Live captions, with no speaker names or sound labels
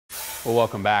Well,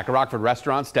 welcome back. A Rockford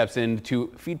restaurant steps in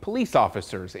to feed police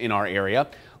officers in our area.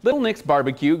 Little Nick's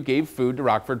Barbecue gave food to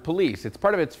Rockford Police. It's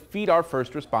part of its Feed Our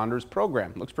First Responders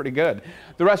program. Looks pretty good.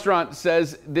 The restaurant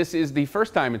says this is the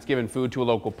first time it's given food to a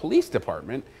local police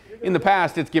department. In the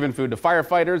past, it's given food to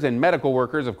firefighters and medical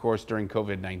workers, of course, during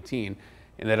COVID-19.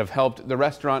 And that have helped the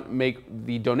restaurant make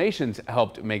the donations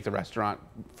helped make the restaurant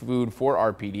food for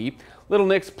RPD. Little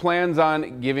Nick's plans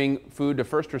on giving food to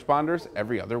first responders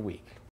every other week.